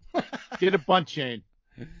 Get a bunt chain.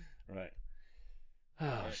 Right.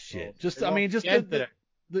 Oh shit. There's no end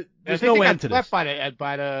to this. Left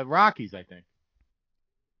by the Rockies, I think.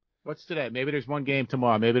 What's today? Maybe there's one game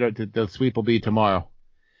tomorrow. Maybe the sweep will be tomorrow.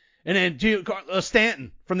 And then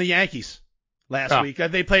Stanton from the Yankees last week.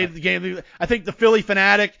 They played the game. I think the Philly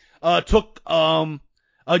fanatic took a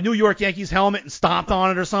New York Yankees helmet and stomped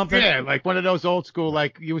on it or something. Yeah, like one of those old school,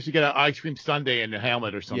 like you used to get an ice cream sundae in the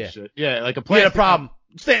helmet or some shit. Yeah, like a plastic. He had a problem.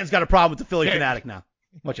 Stanton's got a problem with the Philly fanatic now.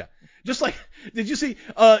 Watch out. Just like, did you see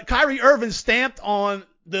Kyrie Irving stamped on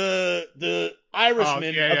the Irishman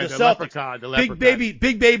of the Celtics? The leprechaun.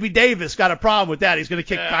 Big baby Davis got a problem with that. He's going to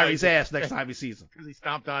kick Kyrie's ass next time he sees him. Because he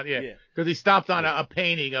stomped on, because he stomped on a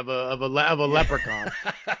painting of a leprechaun.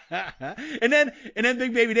 and then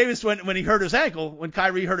Big Baby Davis, when he hurt his ankle, when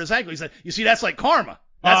Kyrie hurt his ankle, he said, "You see, that's like karma.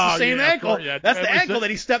 That's the same ankle. That's the ankle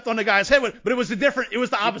that he stepped on the guy's head with. But it was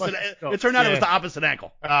the opposite. It turned out it was the opposite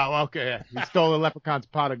ankle. Oh, okay. He stole the leprechaun's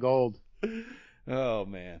pot of gold. Oh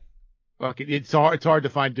man. Fuck it. It's hard to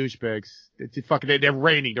find douchebags. They're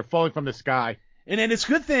raining. They're falling from the sky. And then it's a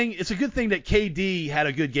good thing that KD had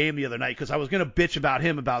a good game the other night, because I was going to bitch about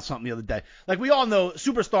him about something the other day. Like, we all know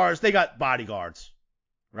superstars, they got bodyguards,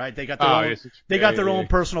 right? They got their own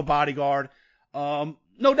personal bodyguard. No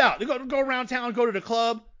doubt. They go around town, go to the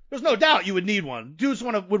club. There's no doubt you would need one. Dudes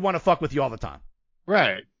would want to fuck with you all the time.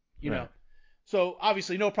 Right. You know. So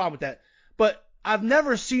obviously no problem with that. But I've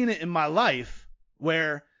never seen it in my life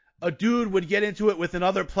where a dude would get into it with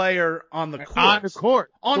another player on the court.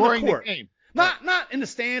 During the game. Not in the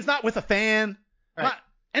stands, not with a fan, not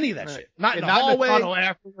any of that shit. Not in the hallway. Not in the tunnel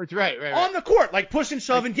afterwards. Right. On the court, like pushing,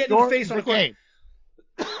 shoving, getting in the face on the court.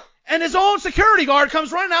 And his own security guard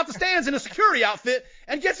comes running out the stands in a security outfit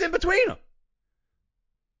and gets in between them.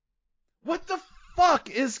 What the fuck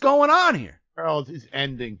is going on here? The world is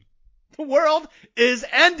ending. The world is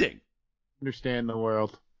ending. Understand the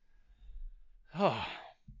world. Oh,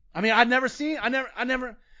 I mean,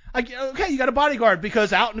 okay, you got a bodyguard,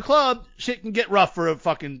 because out in the club, shit can get rough for a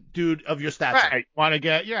fucking dude of your stature. Right.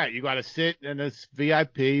 You got to sit in this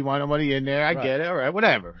VIP. You want nobody in there. I get it. All right,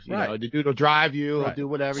 whatever. You know, the dude will drive you. He'll do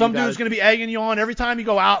whatever. Some dude's going to be egging you on every time you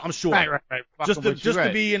go out, I'm sure. Right. Just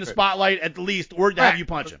to be in the spotlight at least, or to have you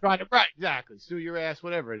punch him. Right, exactly. Sue your ass,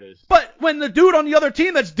 whatever it is. But when the dude on the other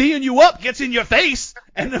team that's D'ing you up gets in your face,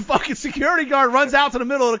 and the fucking security guard runs out to the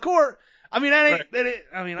middle of the court, I mean, that ain't.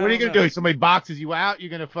 I mean, what are you gonna do? Somebody boxes you out, he's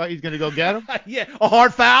gonna go get him? Yeah, a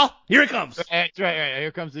hard foul. Here it comes. That's right.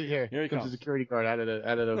 Here comes the security guard out of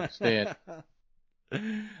the stand.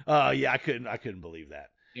 Yeah, I couldn't believe that.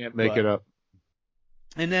 Can't make it up.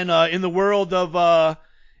 And then in the world of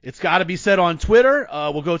it's got to be said on Twitter.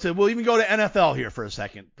 We'll even go to NFL here for a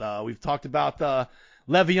second. We've talked about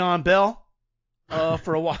Le'Veon Bell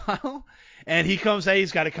for a while, and he's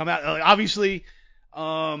got to come out. Obviously,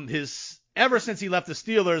 ever since he left the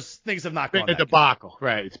Steelers, things have not gone a debacle.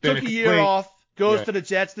 Right. It's been took a year off, goes to the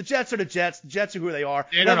Jets. The Jets are the Jets. The Jets are who they are.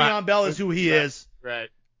 Le'Veon Bell is who he is. Right.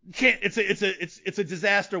 It's a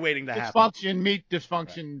disaster waiting to happen.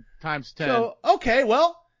 Dysfunction times 10. So, okay,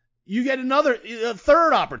 well, you get a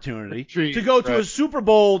third opportunity to go to a Super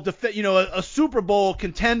Bowl, a Super Bowl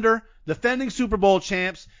contender, defending Super Bowl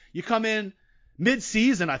champs. You come in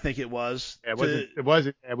mid-season, I think it was. It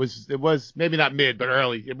was maybe not mid, but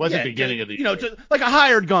early. It was the beginning of the year. Like a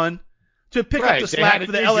hired gun to pick up the slack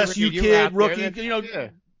for the LSU kid, rookie,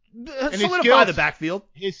 solidify the backfield.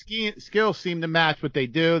 His skills seem to match what they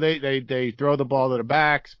do. They throw the ball to the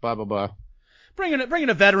backs, blah, blah, blah. Bringing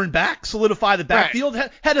a veteran back, solidify the backfield,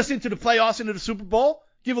 head us into the playoffs, into the Super Bowl,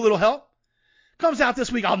 give a little help. Comes out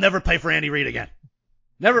this week, I'll never play for Andy Reid again.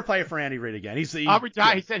 Never play for Andy Reid again. I'll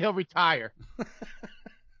retire. He said he'll retire.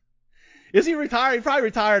 Is he retired? He's probably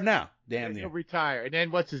retired now. Damn near. He'll retire. And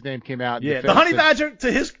then what's his name came out? The Honey Badger,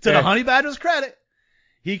 the Honey Badger's credit,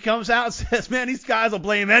 he comes out and says, "Man, these guys will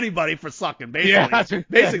blame anybody for sucking."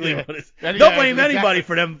 Basically, what it is. They'll blame anybody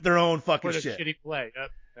for their own fucking shit. Shitty play.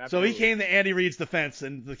 Yep, so he came to Andy Reid's defense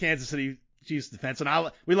and the Kansas City Chiefs defense,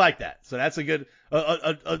 and we like that. So that's a good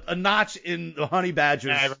a notch in the Honey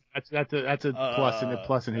Badgers. Yeah, that's a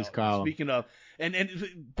plus in his column. Speaking of, and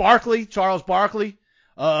Charles Barkley,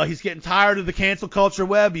 he's getting tired of the cancel culture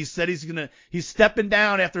web. He said he's stepping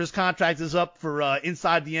down after his contract is up for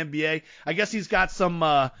inside the NBA. I guess he's got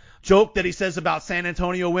some joke that he says about San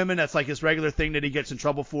Antonio women. That's like his regular thing that he gets in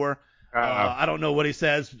trouble for. I don't know what he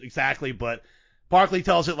says exactly, but Barkley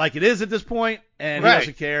tells it like it is at this point, and he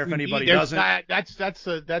doesn't care if anybody doesn't.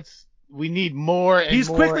 That's we need more. He's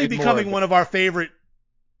quickly becoming one of our favorite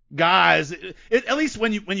guys. At least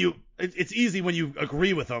when you, it's easy when you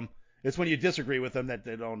agree with them. It's when you disagree with them that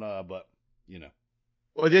they don't. But you know.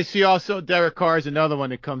 Well, you see also Derek Carr is another one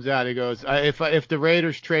that comes out. He goes, if the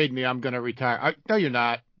Raiders trade me, I'm gonna retire. No, you're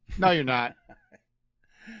not. No, you're not.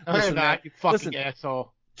 No, you're not. You fucking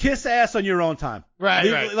asshole. Kiss ass on your own time.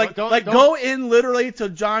 Right. Like go in literally to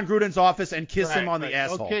John Gruden's office and kiss him on the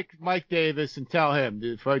asshole. Don't kick Mike Davis and tell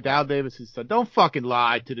him, for Dow Davis' son, don't fucking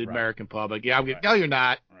lie to the American public. Yeah, no, you're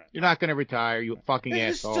not. You're not going to retire, you fucking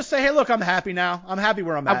asshole. Just say, hey, look, I'm happy now. I'm happy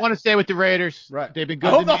where I'm at. I want to stay with the Raiders. Right. They've been good.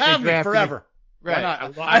 I hope they'll have me forever. Right.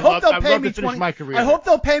 I hope they'll pay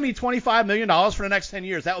me $25 million for the next 10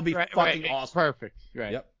 years. That would be fucking awesome. Perfect.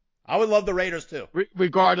 Right. Yep. I would love the Raiders too.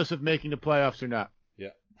 Regardless of making the playoffs or not. Yeah.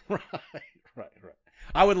 Right.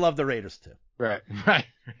 I would love the Raiders too. Right. All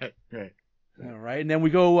right. And then we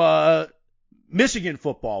go Michigan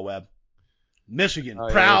football, Webb. Michigan.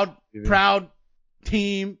 Proud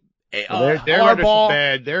team. They're under some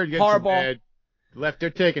bad. They're getting some bad. They're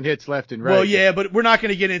taking hits left and right. Well, yeah, but we're not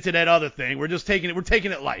going to get into that other thing. We're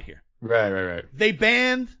taking it light here. Right. They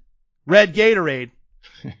banned red Gatorade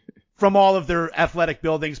from all of their athletic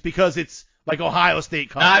buildings because it's like Ohio State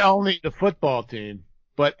comes. Not only the football team,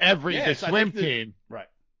 but the swim team, right?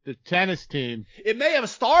 The tennis team. It may have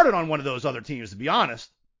started on one of those other teams, to be honest.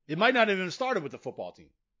 It might not have even started with the football team.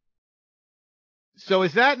 So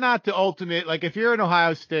is that not the ultimate? Like, if you're in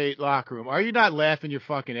Ohio State locker room, are you not laughing your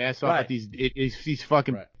fucking ass off at these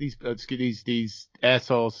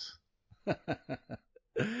assholes?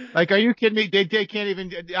 Like, are you kidding me? They can't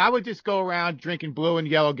even. I would just go around drinking blue and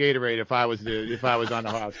yellow Gatorade if I was on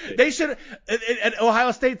Ohio State. They should at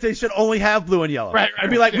Ohio State. They should only have blue and yellow. Right. I'd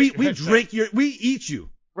be like, we drink we eat you.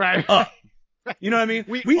 Right. You know what I mean?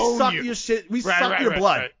 We suck your shit. We suck your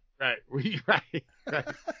blood. Right. Right.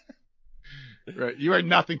 You are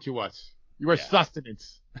nothing to us. You are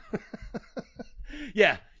sustenance.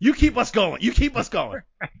 Yeah. You keep us going.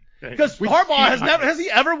 Because Harbaugh has he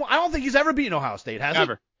ever? I don't think he's ever beaten Ohio State, has he?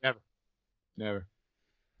 Never.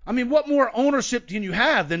 I mean, what more ownership can you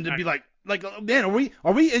have than to be like, man,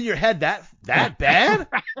 are we in your head that bad?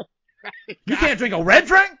 You can't drink a red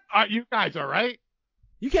drink? You guys all right?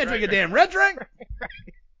 You can't drink a damn red drink?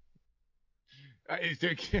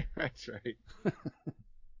 That's right.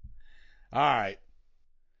 All right.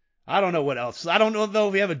 I don't know what else. I don't know though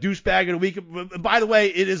if we have a douchebag of the week. By the way,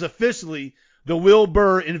 it is officially the Will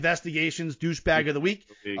Burr Investigations douchebag of the week.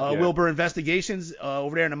 Will Burr Investigations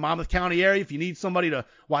over there in the Monmouth County area. If you need somebody to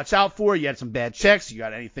watch out for, you had some bad checks, you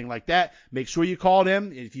got anything like that, make sure you call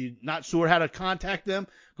them. If you're not sure how to contact them,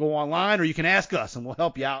 go online or you can ask us and we'll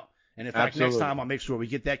help you out. And in fact, next time I'll make sure we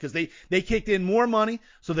get that because they kicked in more money.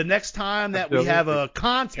 So the next time that we have a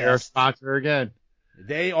contest, they're a sponsor again.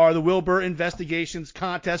 They are the Will Burr Investigations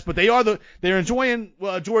contest, but they're enjoying.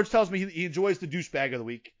 Well, George tells me he enjoys the douchebag of the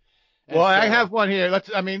week. Well, I have one here.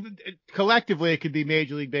 Collectively, it could be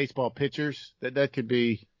Major League Baseball pitchers. That could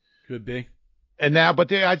be. Could be. And now,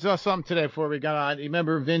 I saw something today before we got on. You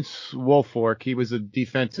remember Vince Wilfork? He was a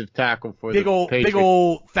defensive tackle for big old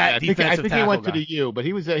fat defensive tackle. I think he went to the U, but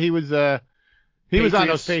he was on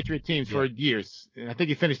those Patriot teams for years. And I think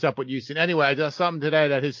he finished up with Houston. Anyway, I saw something today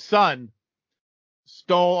that his son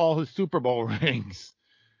stole all his Super Bowl rings.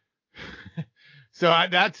 So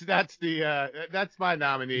that's my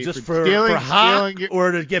nominee. Just for stealing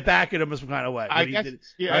or to get back at him in some kind of way. I guess.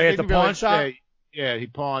 At the pawn shop. Yeah, he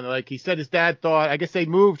pawned. Like he said, his dad thought. I guess they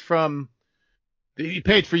moved from. He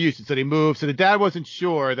paid for Houston, so they moved. So the dad wasn't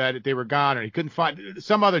sure that they were gone, or he couldn't find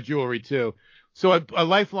some other jewelry too. So a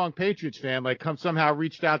lifelong Patriots fan somehow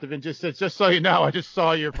reached out to Vince, just said, "Just so you know, I just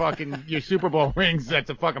saw your Super Bowl rings at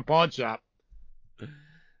the fucking pawn shop."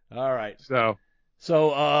 All right. So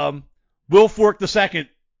Wilfork II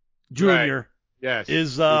Jr. Yes.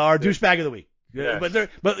 is our douchebag of the week. Yes. But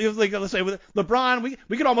let's say with LeBron,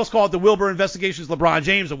 we could almost call it the Will Burr Investigations LeBron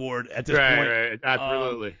James Award at this point. Right,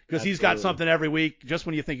 absolutely. Because he's got something every week, just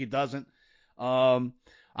when you think he doesn't.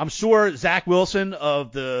 I'm sure Zach Wilson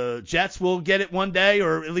of the Jets will get it one day,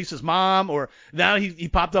 or at least his mom. Or now he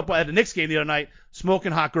popped up at the Knicks game the other night,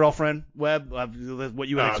 smoking hot girlfriend. Webb, what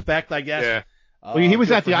you would expect, I guess. Yeah. Well, he was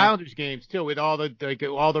at the Islanders games too, with all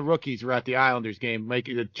the rookies were at the Islanders game,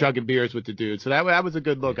 chugging beers with the dude. So that was a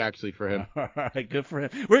good look actually for him. All right, good for him.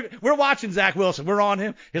 We're watching Zach Wilson. We're on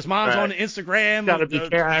him. His mom's on the Instagram.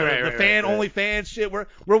 The fan only fan shit. We're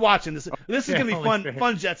watching this. This is gonna be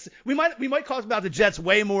fun Jets. We might talk about the Jets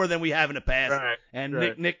way more than we have in the past. Right. And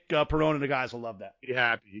Nick Perone and the guys will love that. Be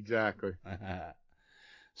happy, exactly.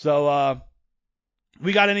 So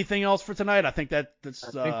we got anything else for tonight? I think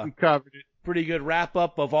that's. I think we covered it. Pretty good wrap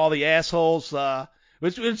up of all the assholes.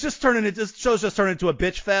 This show's just turned into a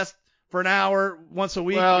bitch fest for an hour once a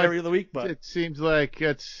week, every other week. But it seems like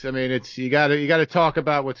you got to talk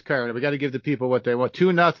about what's current. We got to give the people what they want.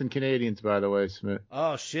 2-0 Canadians, by the way, Smitt.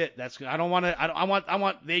 Oh shit, I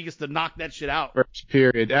want Vegas to knock that shit out. First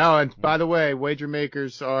period. Oh, and by the way, wager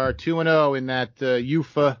makers are 2-0 in that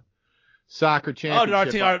UEFA soccer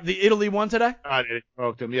championship. Oh, the Italy won today? They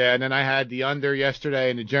smoked them, yeah. And then I had the under yesterday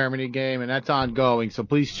in the Germany game, and that's ongoing. So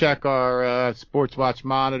please check our Sports Watch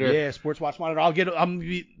monitor. Yeah, Sports Watch monitor. I'm gonna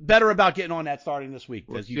be better about getting on that starting this week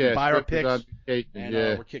because you can buy our picks. We're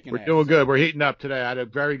kicking ass. Doing good. We're heating up today. I had a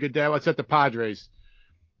very good day. Let's set the Padres.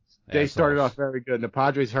 They started off very good, and the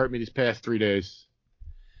Padres hurt me these past 3 days.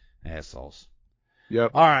 Assholes.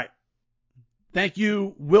 Yep. All right. Thank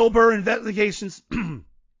you, Wilbur Investigations.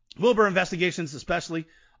 Wilbur Investigations, especially,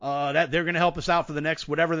 that they're going to help us out for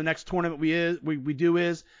whatever the next tournament we do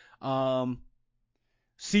is.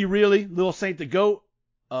 C. Reilly, Little Saint the Goat,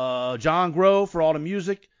 John Grove for all the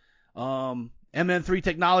music, MN3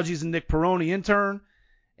 Technologies and Nick Peroni, intern.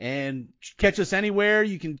 And catch us anywhere.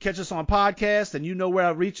 You can catch us on podcast, and you know where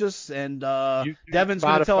to reach us. And YouTube, Devin's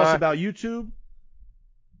going to tell us about YouTube.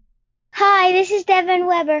 Hi, this is Devin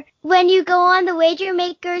Weber. When you go on the Wager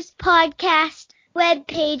Makers podcast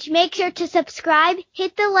webpage, make sure to subscribe,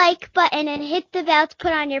 hit the like button, and hit the bell to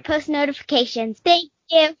put on your post notifications. Thank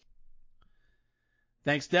you.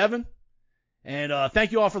 Thanks, Devin. And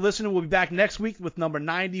thank you all for listening. We'll be back next week with number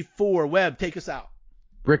 94. Webb, take us out.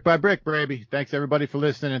 Brick by brick, baby. Thanks, everybody, for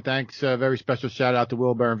listening, and thanks, very special shout-out to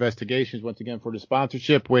Wilbur Investigations once again for the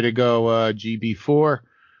sponsorship. Way to go, GB4.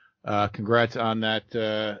 Congrats on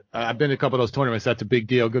that. I've been to a couple of those tournaments. That's a big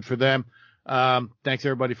deal. Good for them. Thanks,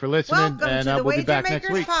 everybody, for listening. Welcome to the we'll be Wager back next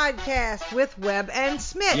Makers week. podcast with Webb and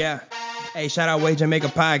Smitt. Yeah. Hey, shout out Wager Maker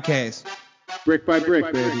Podcast. Brick by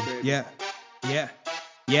brick, baby. Yeah.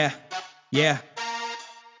 Here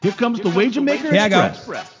comes the Wager Maker Here I go.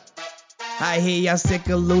 Express. I hear y'all sick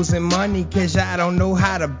of losing money cause y'all don't know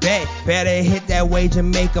how to bet. Better hit that Wager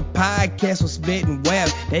Maker Podcast with Smitt and Webb.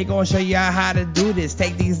 They gon' show y'all how to do this.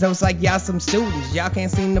 Take these notes like y'all some students. Y'all can't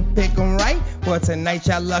seem to pick 'em right. Well, tonight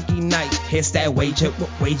y'all lucky night. It's that Wager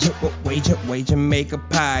Maker Podcast. Wager Maker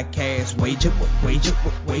Podcast.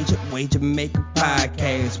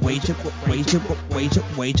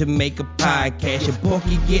 Wager Maker Podcast. Your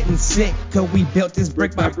bookie getting sick cause we built this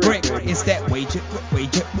brick by brick. It's that Wager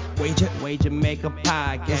Maker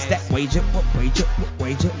Podcast. It's that Wager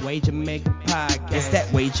Maker Podcast. It's that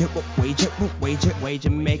Wager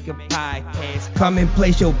Maker Podcast. Come and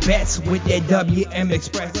place your bets with that WM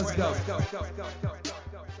Express. Let's go.